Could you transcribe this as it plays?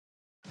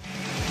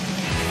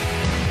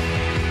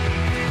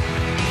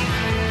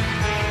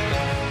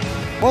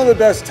One of the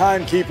best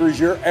timekeepers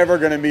you're ever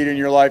going to meet in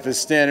your life is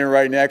standing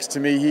right next to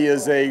me. He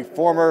is a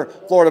former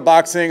Florida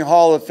Boxing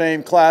Hall of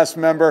Fame class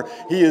member.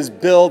 He is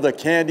Bill the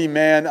Candy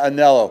Man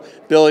Anello.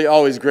 Billy,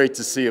 always great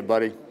to see you,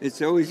 buddy.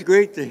 It's always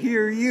great to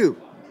hear you.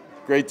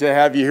 Great to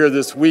have you here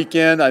this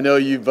weekend. I know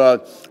you've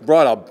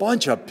brought a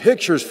bunch of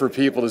pictures for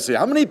people to see.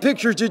 How many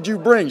pictures did you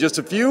bring? Just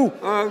a few?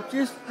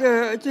 Just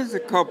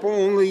a couple,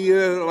 only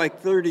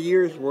like 30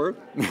 years worth.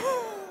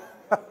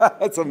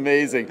 That's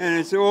amazing. And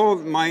it's all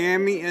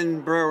Miami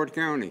and Broward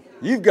County.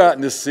 You've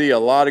gotten to see a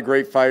lot of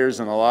great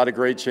fighters and a lot of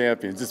great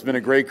champions. It's been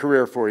a great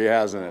career for you,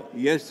 hasn't it?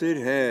 Yes, it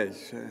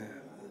has.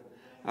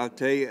 I'll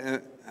tell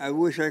you, I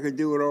wish I could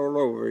do it all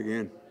over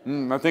again.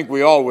 I think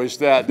we all wish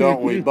that,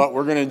 don't we? But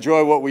we're going to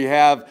enjoy what we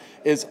have.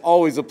 It's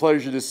always a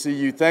pleasure to see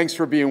you. Thanks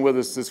for being with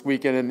us this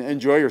weekend, and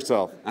enjoy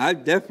yourself. I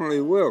definitely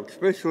will,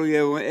 especially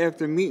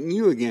after meeting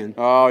you again.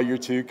 Oh, you're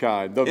too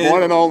kind. The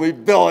one and only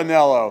Bill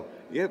Anello.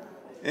 Yep.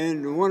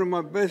 And one of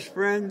my best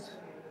friends,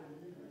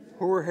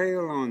 Jorge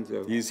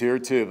Alonso. He's here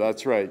too,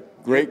 that's right.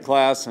 Great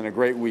class and a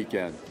great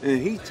weekend.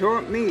 And he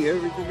taught me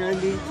everything I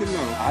need to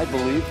know. I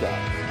believe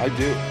that. I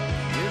do.